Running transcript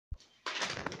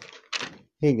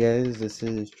Hey guys, this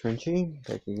is Trenchy,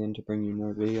 back again to bring you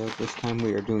another video. This time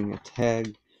we are doing a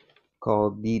tag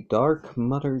called the Dark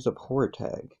Mothers of Horror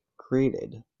tag,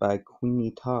 created by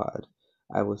KweenyTodd.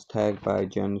 I was tagged by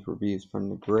Jen's Reviews from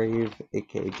the Grave,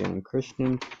 aka Jen and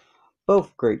Christian.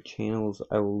 Both great channels.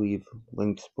 I will leave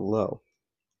links below.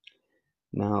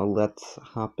 Now let's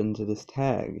hop into this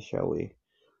tag, shall we?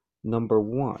 Number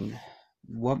 1.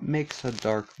 What makes a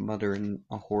dark mother in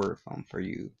a horror film for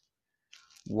you?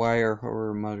 Why are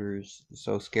horror mothers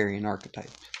so scary and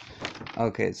archetyped?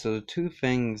 Okay, so the two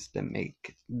things that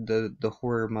make the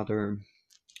horror mother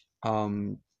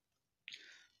um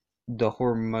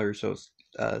so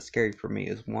scary for me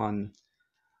is one,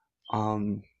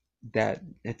 um that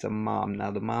it's a mom. Now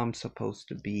the mom's supposed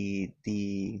to be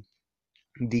the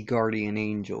guardian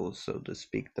angel, so to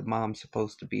speak. The mom's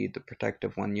supposed to be the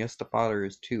protective one. Yes, the father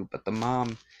is too, but the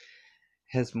mom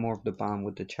has more of the bond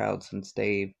with the child since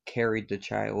they've carried the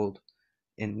child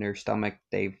in their stomach.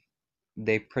 They've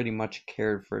pretty much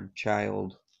cared for the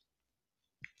child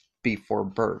before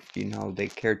birth. They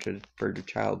cared for the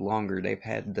child longer. They've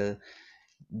had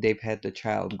the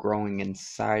child growing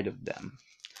inside of them.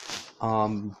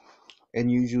 um and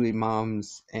usually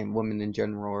moms and women in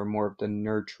general are more of the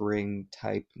nurturing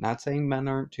type. Not saying men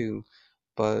aren't too,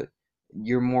 but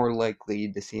you're more likely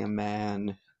to see a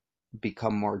man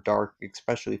become more dark,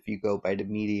 especially if you go by the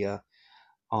media.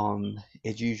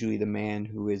 It's usually the man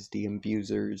who is the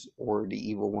abusers or the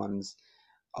evil ones.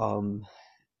 um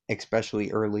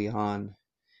Especially early on,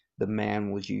 the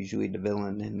man was usually the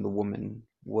villain and the woman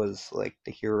was like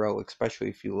the hero. Especially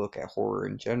if you look at horror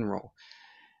in general,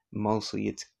 mostly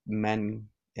it's men.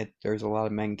 There's a lot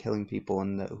of men killing people,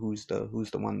 and who's the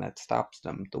one that stops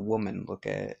them? The woman. Look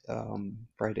at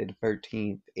Friday the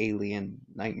 13th, Alien,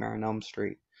 Nightmare on Elm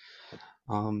Street.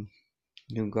 um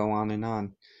you go on and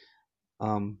on.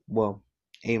 Well,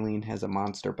 Alien has a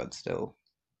monster, but still,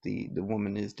 the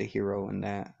woman is the hero in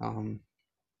that.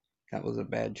 That was a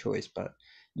bad choice, but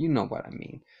you know what I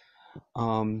mean.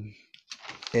 um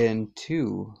and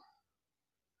two,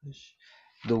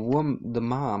 the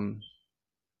mom,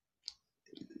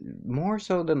 more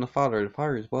so than the father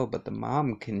as well, but the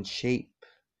mom can shape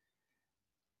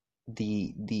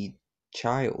the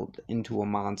child into a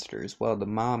monster as well. The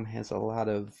mom has a lot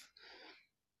of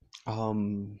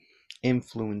um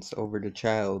influence over the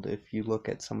child. If you look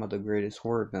at some of the greatest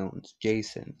horror villains,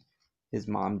 Jason, his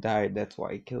mom died, that's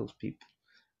why he kills people.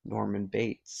 Norman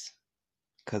Bates,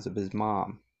 because of his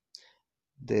mom.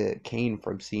 The Kane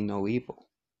from See No Evil,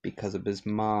 because of his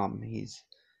mom, he's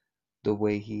the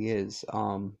way he is.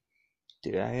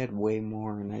 Dude, I had way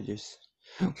more, and I just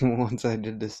once I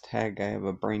did this tag, I have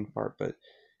a brain fart. But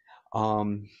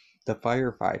um, the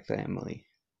Firefly family,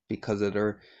 because of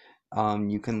their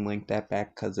you can link that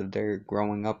back because of their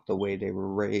growing up, the way they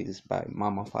were raised by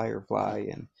Mama Firefly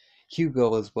and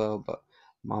Hugo as well. But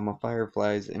Mama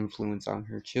Firefly's influence on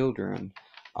her children.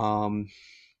 Um,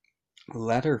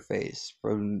 Leatherface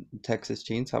from Texas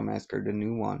Chainsaw Massacre, the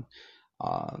new one.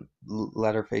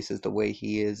 Leatherface is the way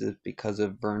he is because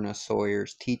of Verna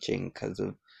Sawyer's teaching, because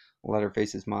of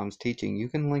Leatherface's mom's teaching. You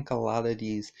can link a lot of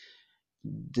these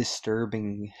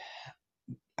disturbing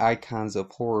icons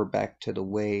of horror back to the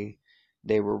way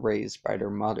they were raised by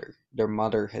their mother. Their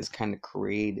mother has kind of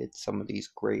created some of these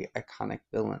great iconic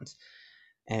villains,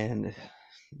 and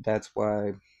that's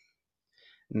why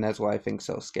I think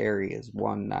so scary is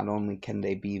one, not only can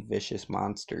they be vicious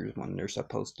monsters when they're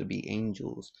supposed to be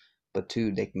angels, but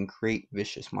two, they can create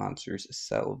vicious monsters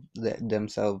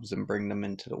themselves and bring them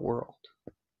into the world.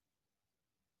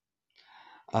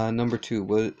 Number two,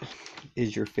 what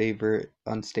is your favorite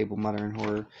unstable mother in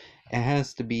horror? It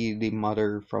has to be the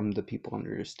mother from The People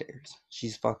Under the Stairs.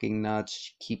 She's fucking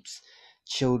nuts.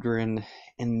 Children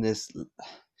in this.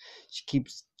 She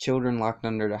keeps children locked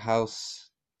under the house.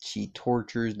 She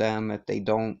tortures them if they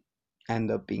don't end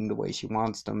up being the way she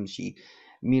wants them. She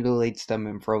mutilates them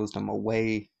and throws them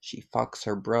away. She fucks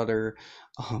her brother.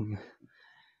 Um,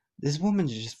 this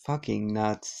woman's just fucking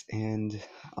nuts and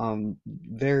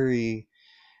very,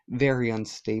 very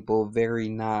unstable, very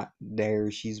not there.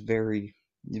 She's very,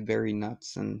 very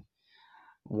nuts, and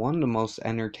one of the most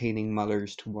entertaining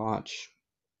mothers to watch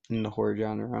in the horror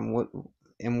genre.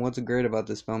 And what's great about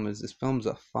this film is this film's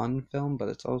a fun film, but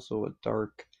it's also a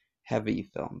dark, heavy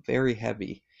film. Very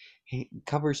heavy. It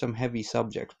covers some heavy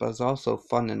subjects, but it's also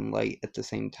fun and light at the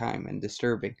same time, and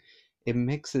disturbing. It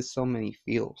mixes so many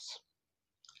feels.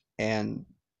 And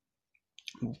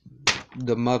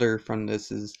the mother from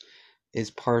this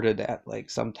is part of that. Like,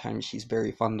 sometimes she's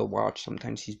very fun to watch,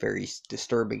 sometimes she's very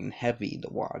disturbing and heavy to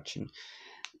watch, and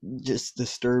just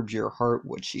disturbs your heart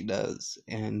what she does.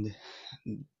 And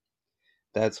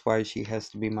that's why she has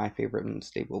to be my favorite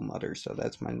unstable mother. So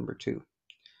that's my number two.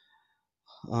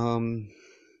 Um,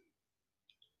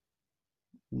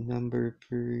 Number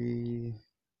three,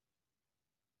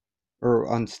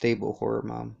 or unstable horror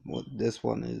mom. Well, this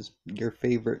one is your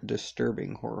favorite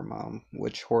disturbing horror mom.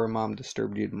 Which horror mom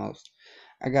disturbed you the most?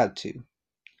 I got two.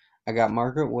 I got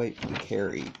Margaret White and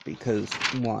Carrie because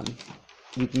one,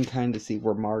 you can kind of see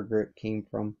where Margaret came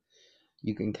from.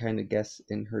 You can kind of guess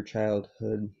in her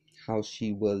childhood how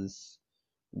she was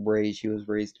raised. She was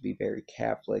raised to be very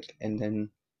Catholic, and then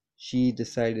she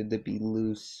decided to be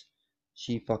loose.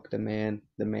 She fucked a man.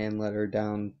 The man let her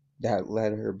down. That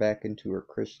led her back into her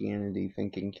Christianity,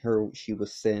 thinking she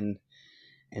was sin,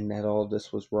 and that all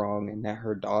this was wrong, and that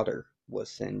her daughter was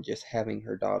sin. Just having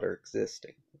her daughter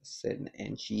existing was sin,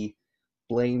 and she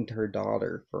blamed her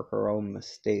daughter for her own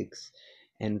mistakes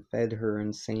and fed her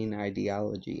insane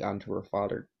ideology onto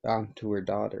her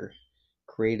daughter,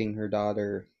 creating her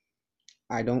daughter.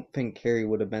 I don't think Carrie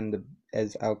would have been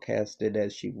as outcasted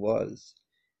as she was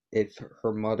if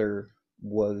her mother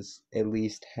was at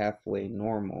least halfway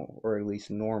normal, or at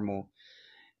least normal,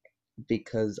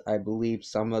 because I believe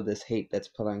some of this hate that's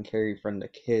put on Carrie from the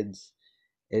kids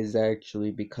is actually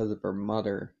because of her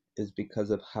mother, is because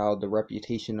of how the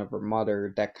reputation of her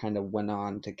mother that kind of went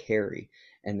on to Carrie,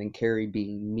 and then Carrie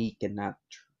being meek and not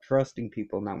trusting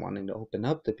people, not wanting to open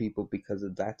up to people because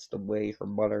of that's the way her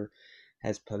mother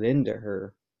has put into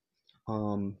her.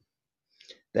 Um,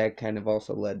 that kind of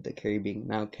also led to Carrie being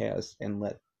an outcast, and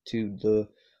led to the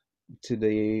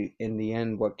in the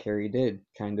end what Carrie did,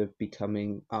 kind of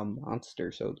becoming a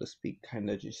monster, so to speak,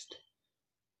 kind of just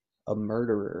a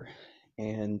murderer.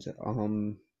 And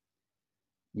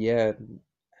yeah,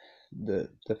 the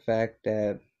fact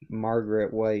that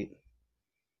Margaret White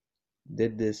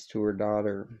did this to her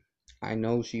daughter, I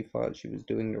know she thought she was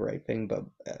doing the right thing, but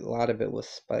a lot of it was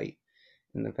spite.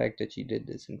 And the fact that she did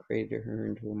this and created her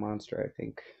into a monster, I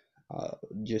think,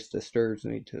 just disturbs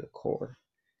me to the core.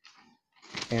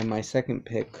 And my second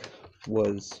pick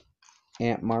was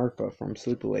Aunt Martha from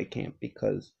Sleepaway Camp,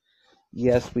 because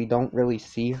yes, we don't really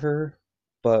see her,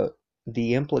 but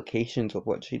the implications of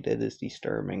what she did is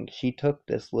disturbing. She took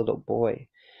this little boy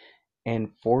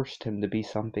and forced him to be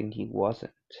something he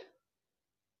wasn't.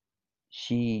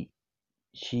 She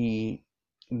she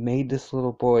made this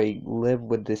little boy live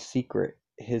with this secret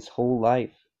his whole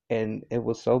life, and it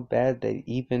was so bad that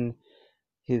even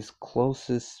his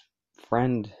closest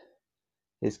friend,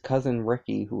 his cousin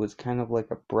Ricky, who was kind of like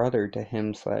a brother to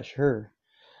him slash her,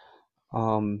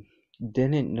 um,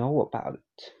 didn't know about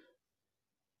it.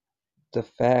 The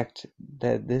fact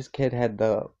that this kid had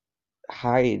to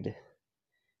hide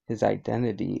his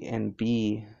identity and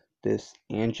be this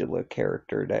Angela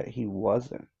character that he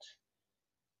wasn't,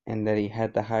 and that he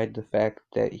had to hide the fact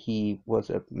that he was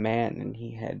a man and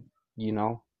he had,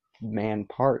 man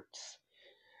parts,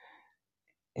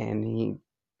 and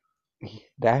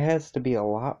that has to be a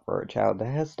lot for a child.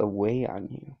 That has to weigh on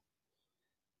you.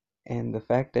 And the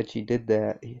fact that she did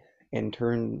that and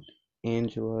turned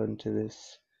Angela into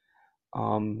this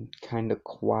kind of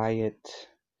quiet,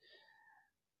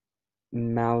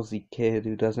 mousy kid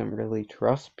who doesn't really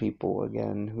trust people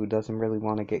again, who doesn't really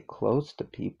want to get close to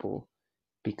people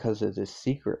because of this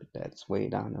secret that's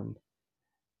weighed on him,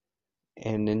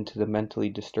 and into the mentally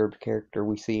disturbed character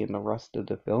we see in the rest of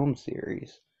the film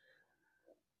series.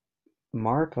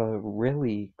 Martha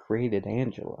really created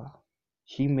Angela.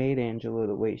 She made Angela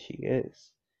the way she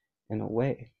is, in a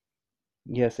way.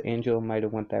 Yes, Angela might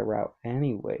have went that route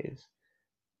anyways,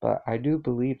 but I do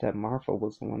believe that Martha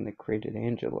was the one that created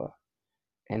Angela,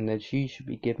 and that she should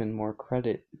be given more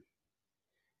credit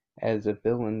as a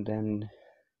villain than.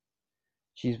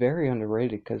 She's very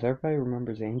underrated because everybody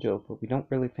remembers Angela, but we don't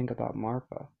really think about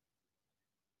Martha.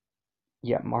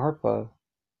 Yet Martha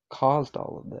caused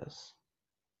all of this.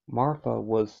 Martha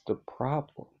was the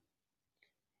problem.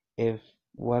 If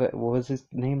what was his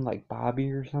name, like Bobby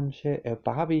or some shit? If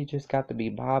Bobby just got to be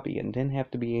Bobby and didn't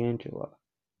have to be Angela,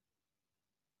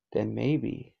 then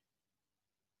maybe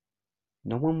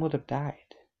no one would have died.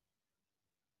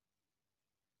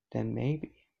 Then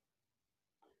maybe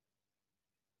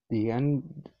the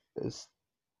end,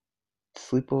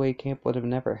 sleepaway camp would have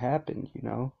never happened.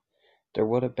 There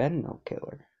would have been no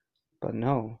killer. But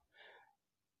no,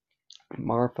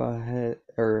 Martha had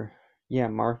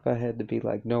to be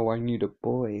like, no, I need a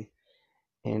boy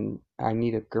and I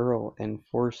need a girl, and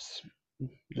force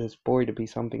this boy to be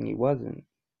something he wasn't.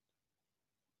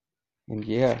 And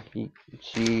yeah,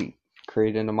 she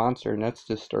created a monster, and that's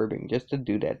disturbing. Just to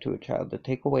do that to a child, to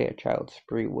take away a child's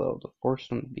free will, to force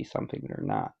them to be something they're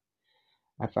not,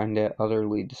 I find that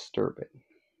utterly disturbing.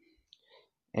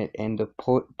 and to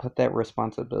put that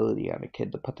responsibility on a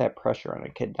kid, to put that pressure on a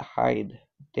kid to hide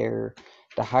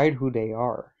who they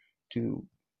are, to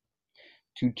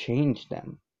change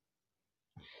them,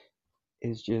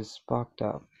 is just fucked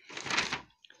up.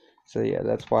 So yeah,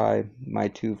 that's why my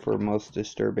two for most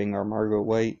disturbing are Margot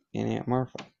White and Aunt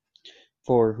Martha.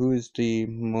 For who is the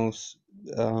most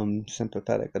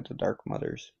sympathetic of the Dark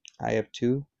Mothers, I have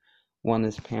two. One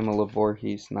is Pamela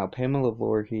Voorhees. Now, Pamela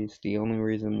Voorhees, the only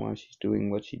reason why she's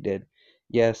doing what she did,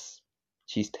 yes,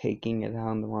 she's taking it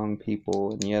on the wrong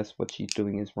people, and yes, what she's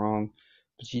doing is wrong,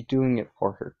 but she's doing it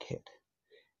for her kid.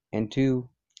 And two,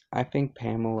 I think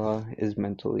Pamela is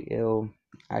mentally ill.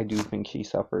 I do think she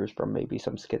suffers from maybe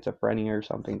some schizophrenia or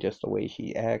something, just the way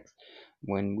she acts.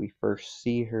 When we first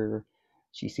see her,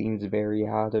 she seems very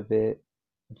out of it,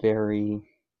 very,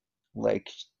 like,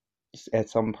 at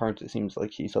some parts it seems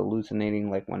like she's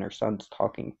hallucinating, like when her son's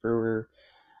talking through her.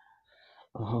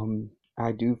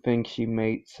 I do think she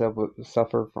may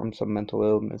suffer from some mental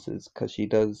illnesses because she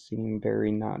does seem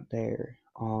very not there.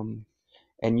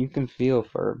 And you can feel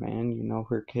for her, man. You know,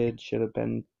 her kid should have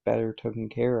been better taken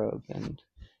care of. And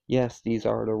yes, these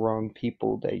are the wrong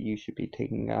people that you should be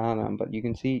taking on, but you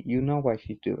can see, you know why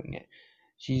she's doing it.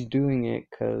 She's doing it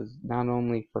because not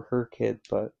only for her kid,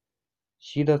 but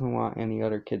she doesn't want any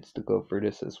other kids to go through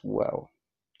this as well.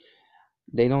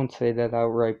 They don't say that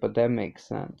outright, but that makes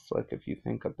sense. Like, if you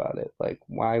think about it, like,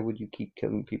 why would you keep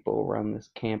killing people around this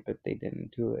camp if they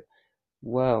didn't do it?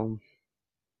 Well,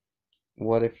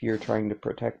 what if you're trying to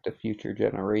protect the future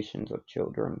generations of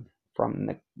children from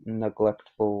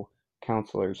neglectful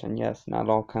counselors? And yes, not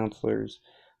all counselors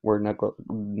were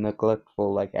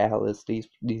neglectful like Alice.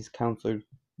 These counselors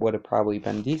would have probably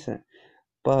been decent,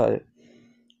 but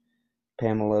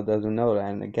Pamela doesn't know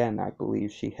that. And again, I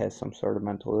believe she has some sort of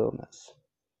mental illness.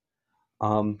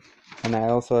 Um, and I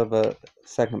also have a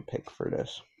second pick for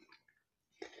this,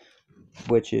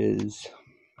 which is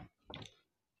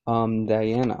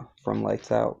Diana from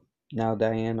Lights Out. Now,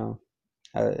 Diana,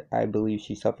 I believe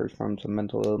she suffers from some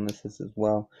mental illnesses as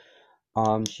well.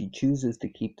 She chooses to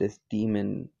keep this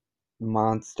demon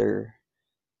monster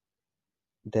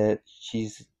that she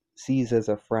sees as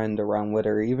a friend around with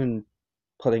her, even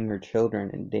putting her children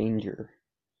in danger,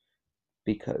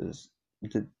 because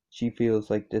she feels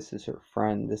like this is her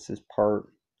friend. This is part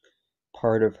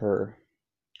of her,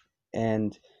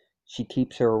 and she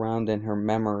keeps her around in her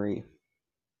memory.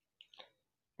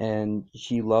 And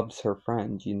she loves her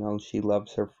friend, she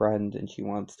loves her friend, and she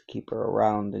wants to keep her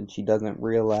around, and she doesn't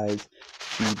realize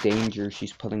the danger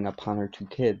she's putting upon her two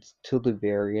kids till the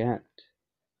very end.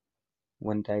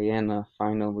 When Diana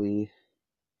finally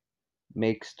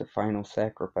makes the final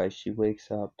sacrifice, she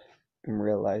wakes up and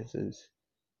realizes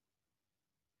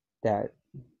that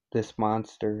this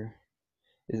monster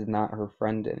is not her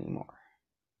friend anymore.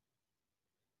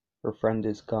 Her friend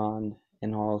is gone,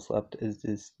 and all's left is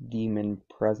this demon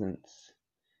presence,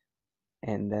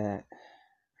 and that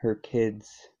her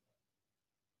kids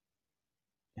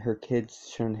her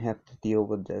kids shouldn't have to deal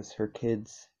with this. Her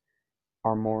kids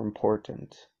are more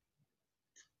important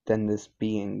than this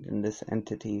being, than this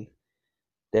entity,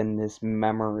 than this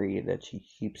memory that she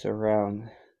keeps around.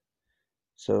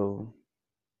 So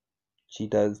she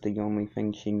does the only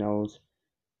thing she knows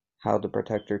how to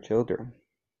protect her children.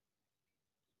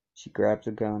 She grabs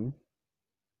a gun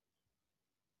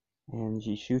and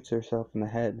she shoots herself in the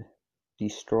head,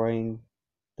 destroying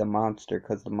the monster,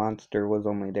 because the monster was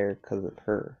only there because of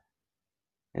her.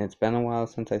 And it's been a while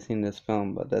since I've seen this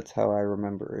film, but that's how I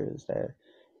remember it, is that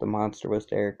the monster was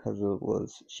there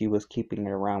because she was keeping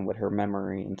it around with her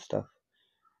memory and stuff.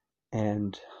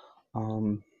 And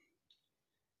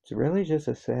it's really just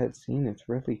a sad scene. It's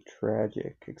really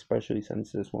tragic, especially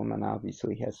since this woman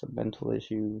obviously has some mental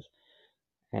issues,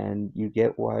 and you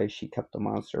get why she kept the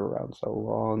monster around so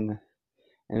long.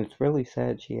 And it's really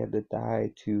sad she had to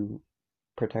die to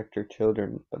protect her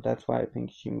children, but that's why I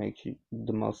think she makes you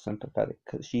the most sympathetic,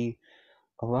 because a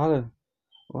lot of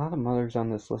mothers on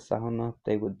this list, I don't know if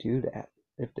they would do that,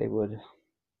 if they would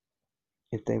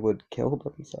kill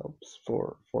themselves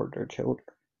for their children.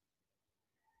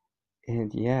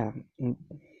 And yeah,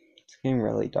 it's getting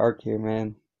really dark here,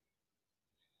 man.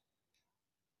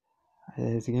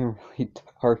 It's getting really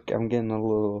dark. I'm getting a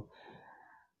little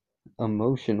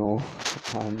emotional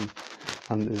on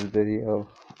this video.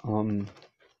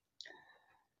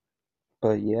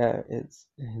 But yeah, it's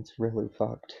really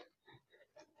fucked.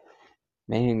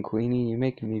 Man, Queenie, you're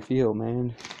making me feel,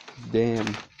 man.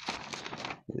 Damn.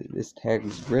 This tag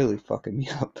is really fucking me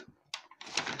up.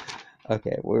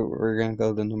 Okay, we're gonna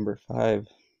go to number 5.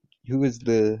 Who is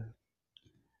the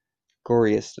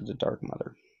goriest of the Dark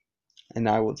Mother? and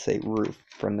I would say Ruth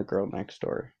from The Girl Next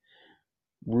Door.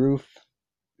 Ruth,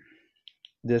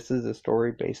 this is a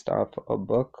story based off a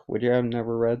book, which I've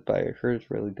never read, but I heard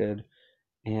it's really good.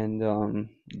 And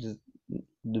just,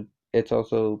 it's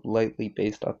also loosely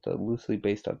based off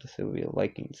the Sylvia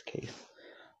Likens case.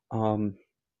 Um,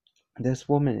 this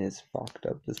woman is fucked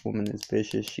up. This woman is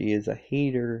vicious. She is a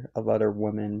hater of other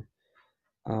women.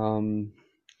 Um,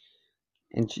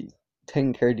 and she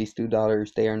taking care of these two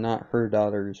daughters. They are not her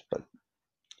daughters, but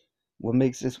what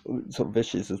makes this so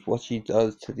vicious is what she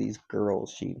does to these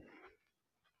girls. She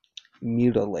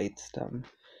mutilates them.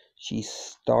 She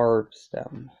starves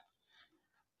them.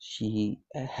 She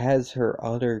has her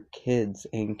other kids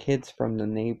and kids from the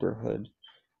neighborhood.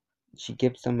 She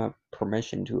gives them a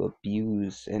permission to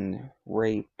abuse and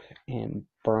rape and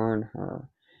burn her.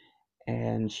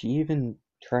 And she even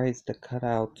tries to cut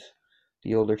out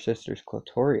the older sister's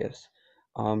clitoris.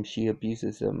 She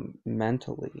abuses them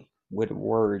mentally with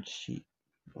words.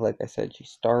 Like I said, she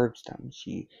starves them.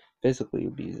 She physically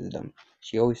abuses them.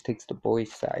 She always takes the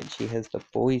boys' side. She has the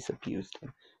boys abuse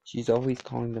them. She's always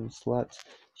calling them sluts.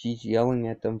 She's yelling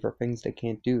at them for things they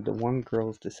can't do. The one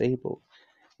girl's disabled,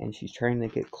 and she's trying to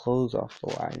get clothes off the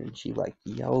line, and she like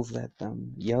yells at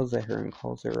her, and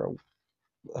calls her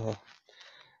a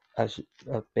a,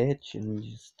 a bitch and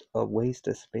just a waste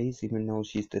of space, even though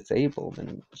she's disabled,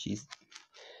 and she's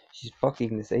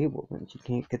fucking disabled and she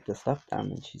can't get the stuff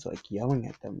done, and she's like yelling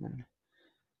at them. And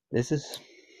this is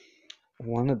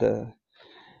one of the,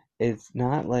 it's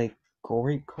not like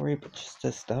gory, but just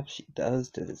the stuff she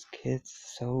does to this kid's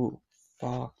so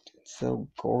fucked, it's so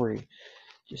gory.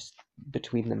 Just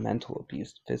between the mental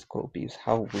abuse, physical abuse,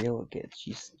 how real it gets.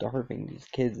 She's starving these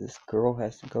kids. This girl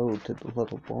has to go to the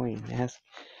little boy and ask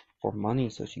for money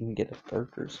so she can get a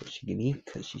burger so she can eat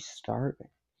because she's starving.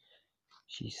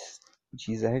 She's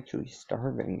she's actually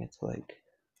starving. It's like,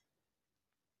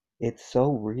 it's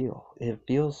so real. It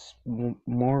feels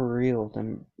more real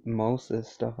than most of the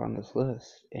stuff on this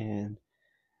list, and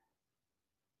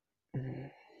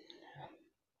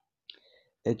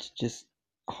it's just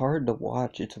hard to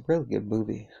watch. It's a really good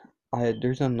movie.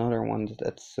 There's another one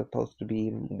that's supposed to be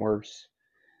even worse,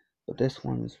 but this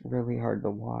one's really hard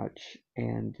to watch,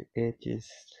 and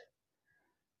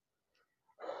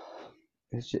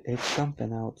it's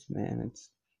something else, man.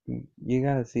 You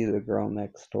gotta see The Girl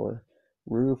Next Door.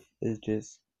 Ruth is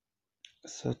just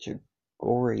such a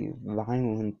gory,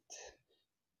 violent,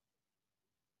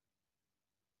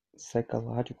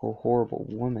 psychological, horrible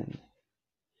woman.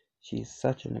 She's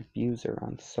such an abuser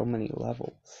on so many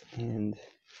levels, and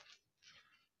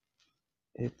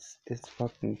it's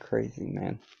fucking crazy,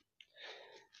 man.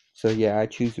 So yeah, I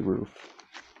choose Ruth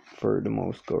for the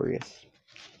most glorious.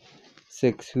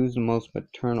 6. Who's the most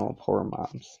maternal of horror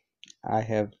moms? I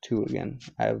have two again.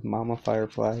 I have Mama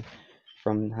Firefly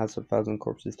from House of Thousand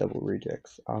Corpses Double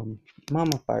Rejects.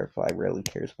 Mama Firefly really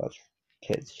cares about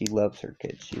kids. She loves her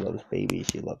kids. She loves Baby.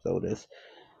 She loves Otis.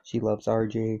 She loves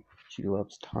RJ. She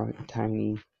loves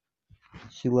Tiny.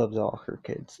 She loves all her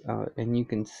kids. And you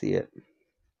can see it.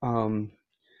 Um,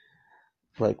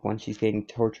 like when she's getting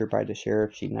tortured by the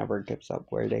sheriff, she never gives up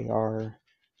where they are.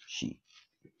 She,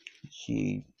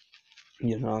 she,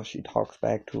 she talks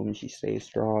back to him. She stays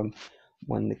strong.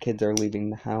 When the kids are leaving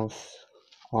the house,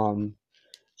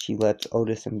 she lets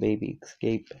Otis and Baby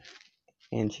escape,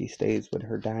 and she stays with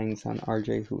her dying son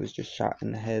RJ, who was just shot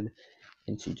in the head,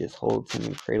 and she just holds him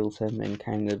and cradles him and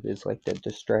kind of is like the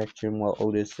distraction while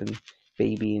Otis and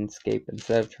Baby escape.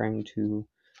 Instead of trying to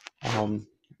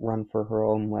run for her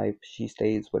own life, she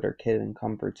stays with her kid and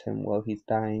comforts him while he's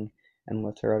dying and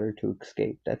lets her other two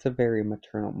escape. That's a very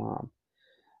maternal mom.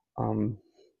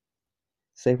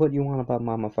 Say what you want about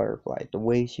Mama Firefly. The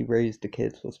way she raised the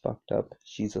kids was fucked up.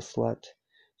 She's a slut.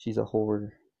 She's a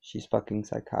whore. She's fucking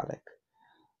psychotic.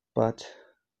 But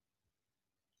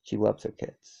she loves her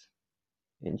kids.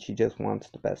 And she just wants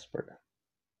the best for them.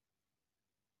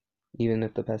 Even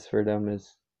if the best for them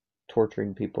is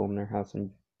torturing people in their house and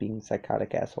being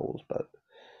psychotic assholes. But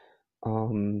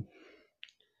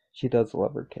she does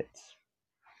love her kids.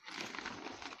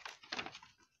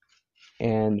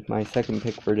 And my second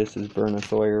pick for this is Verna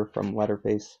Sawyer from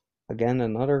Letterface. Again,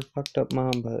 another fucked up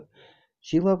mom, but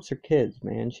she loves her kids,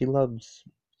 man. She loves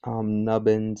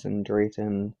Nubbins and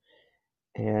Drayton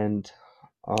and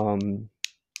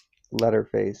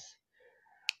Letterface.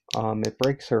 It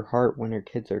breaks her heart when her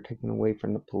kids are taken away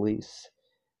from the police.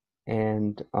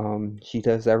 And she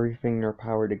does everything in her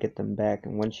power to get them back.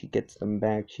 And when she gets them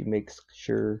back, she makes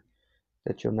sure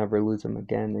that you'll never lose them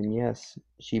again. And yes,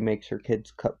 she makes her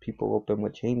kids cut people open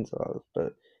with chainsaws,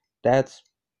 but that's,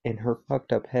 in her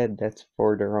fucked up head, that's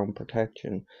for their own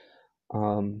protection.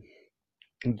 Um,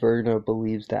 Verna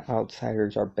believes that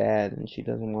outsiders are bad and she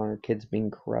doesn't want her kids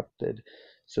being corrupted,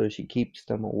 so she keeps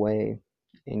them away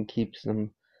and keeps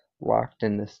them locked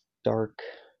in this dark,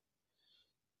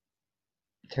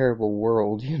 terrible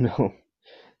world,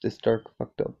 this dark,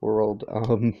 fucked up world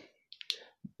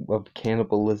of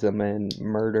cannibalism and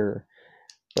murder.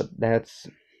 But that's,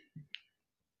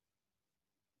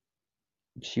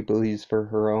 she believes, for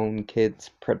her own kids'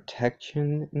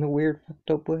 protection in a weird,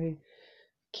 fucked up way,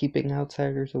 keeping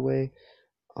outsiders away.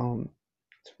 Um,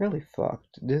 it's really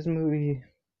fucked. This movie,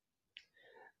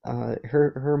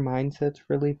 her mindset's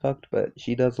really fucked, but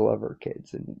she does love her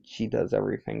kids, and she does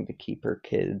everything to keep her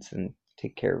kids and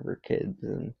take care of her kids,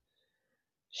 and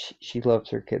she loves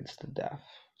her kids to death.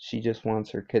 She just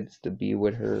wants her kids to be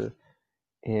with her,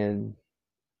 and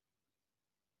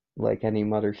like any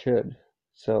mother should.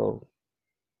 So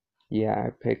yeah, I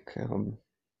pick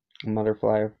Mother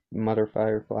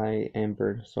Firefly, and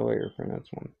Bird Sawyer for this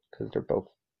one because they're both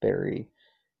very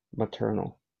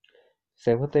maternal.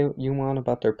 Say what you want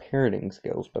about their parenting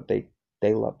skills, but they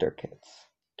love their kids.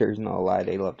 There's no lie,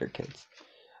 they love their kids.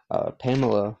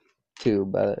 Pamela too,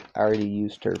 but I already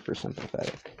used her for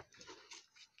sympathetic.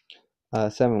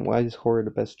 7. Why is horror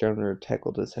the best genre to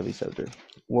tackle this heavy subject?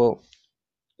 Well,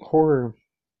 horror,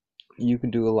 you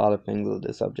can do a lot of things with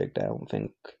this subject. I don't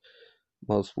think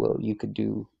most will. You could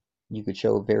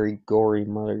show very gory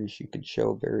mothers. You could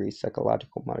show very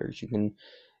psychological mothers. You can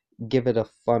give it a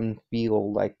fun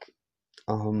feel like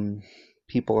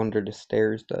People Under the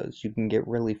Stairs does. You can get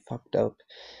really fucked up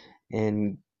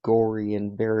and gory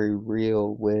and very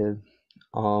real with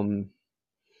um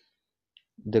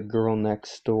the girl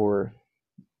next door,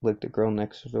 like the girl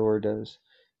next door does.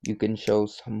 You can show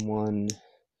someone,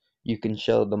 you can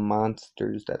show the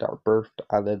monsters that are birthed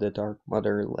out of the Dark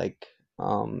Mother, like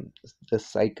the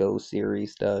Psycho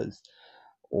series does,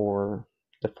 or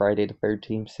the Friday the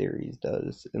 13th series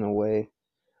does, in a way.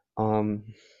 Um,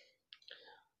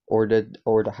 or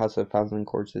the House of Thousand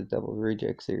Corpses Devil's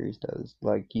Reject series does.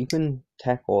 Like, you can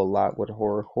tackle a lot with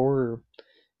horror. Horror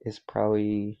is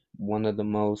probably one of the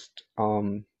most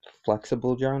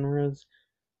flexible genres.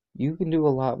 You can do a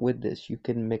lot with this. You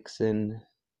can mix in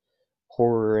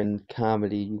horror and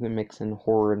comedy. You can mix in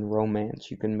horror and romance.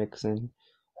 You can mix in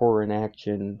horror and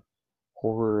action,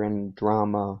 horror and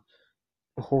drama.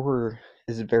 Horror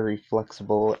is very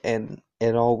flexible and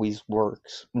it always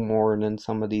works more than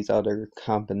some of these other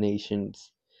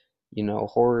combinations.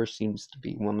 Horror seems to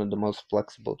be one of the most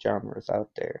flexible genres out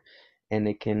there, and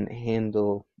it can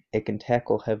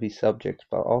tackle heavy subjects,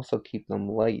 but also keep them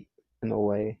light in a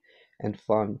way and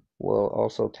fun, while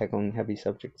also tackling heavy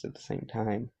subjects at the same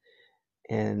time.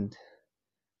 And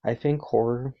I think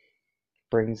horror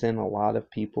brings in a lot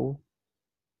of people,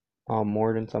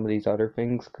 more than some of these other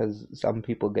things, because some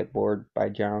people get bored by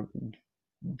dramas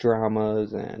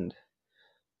and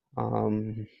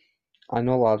um, I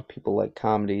know a lot of people like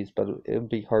comedies, but it would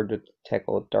be hard to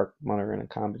tackle a dark matter in a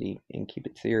comedy and keep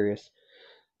it serious.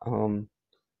 Um,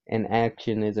 and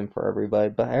action isn't for everybody,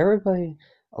 but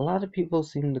a lot of people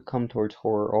seem to come towards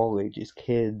horror all ages,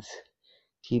 kids,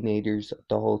 teenagers,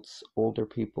 adults, older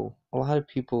people. A lot of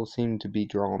people seem to be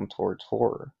drawn towards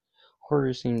horror.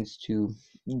 Horror seems to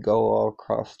go all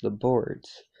across the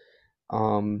boards.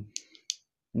 Um,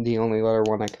 the only other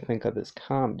one I can think of is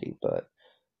comedy, but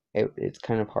it's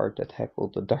kind of hard to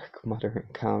tackle the dark matter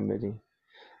in comedy.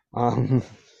 Um,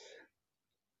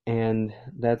 and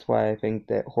that's why I think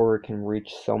that horror can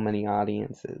reach so many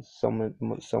audiences,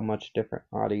 so much different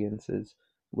audiences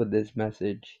with this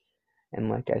message. And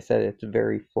like I said, it's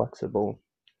very flexible.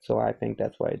 So I think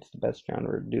that's why it's the best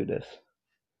genre to do this.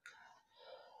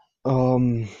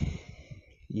 Um,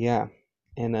 yeah.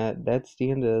 And that's the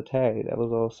end of the tag. That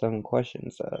was all 7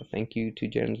 questions. Thank you to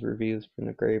Jen's Reviews from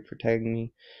the Grave for tagging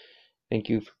me. Thank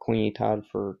you for KweenyTodd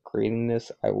for creating this.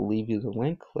 I will leave you the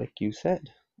link, like you said.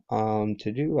 I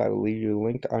will leave you the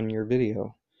link on your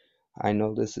video. I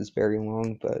know this is very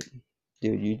long, but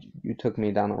dude, you took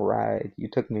me down a ride. You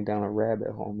took me down a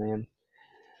rabbit hole, man.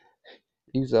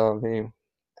 You saw me. I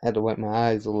had to wipe my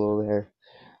eyes a little there.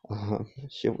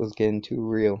 Shit was getting too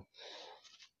real.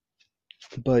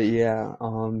 But yeah,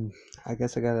 I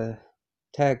guess I gotta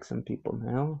tag some people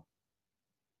now.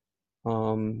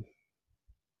 Um,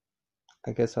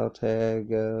 I guess I'll tag.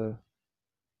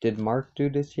 Did Mark do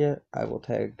this yet? I will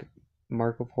tag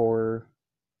Mark of Horror.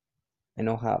 I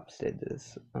know Hops did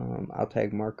this. I'll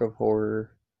tag Mark of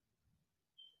Horror.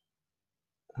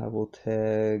 I will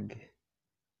tag.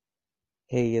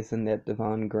 Hey, isn't that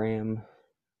Devon Graham?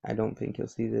 I don't think you'll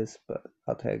see this, but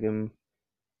I'll tag him.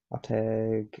 I'll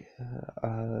tag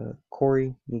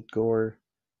Corey Meet Gore.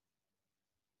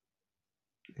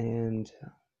 And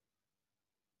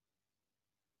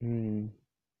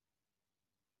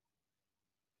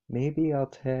maybe I'll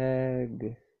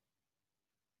tag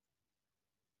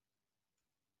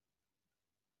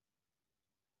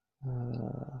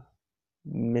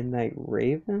Midnight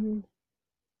Raven.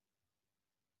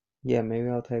 Yeah, maybe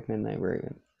I'll tag Midnight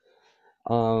Raven.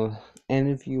 And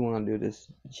if you want to do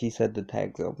this, she said the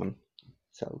tag's open.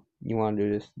 So you want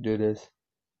to do this,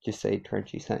 just say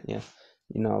Trenchy sent you.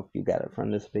 You know, if you got it from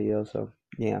this video. So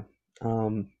yeah,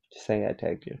 just say I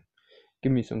tagged you.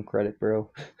 Give me some credit,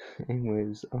 bro.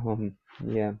 Anyways,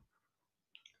 yeah,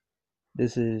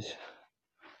 this is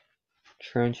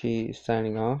Trenchy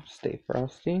signing off. Stay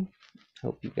frosty.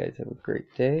 Hope you guys have a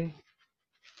great day.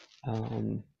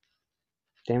 Damn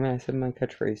it, I said my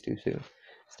catchphrase too soon.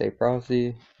 Stay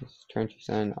frosty. This is Trenchy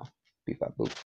signing off. Beep, bop, boop.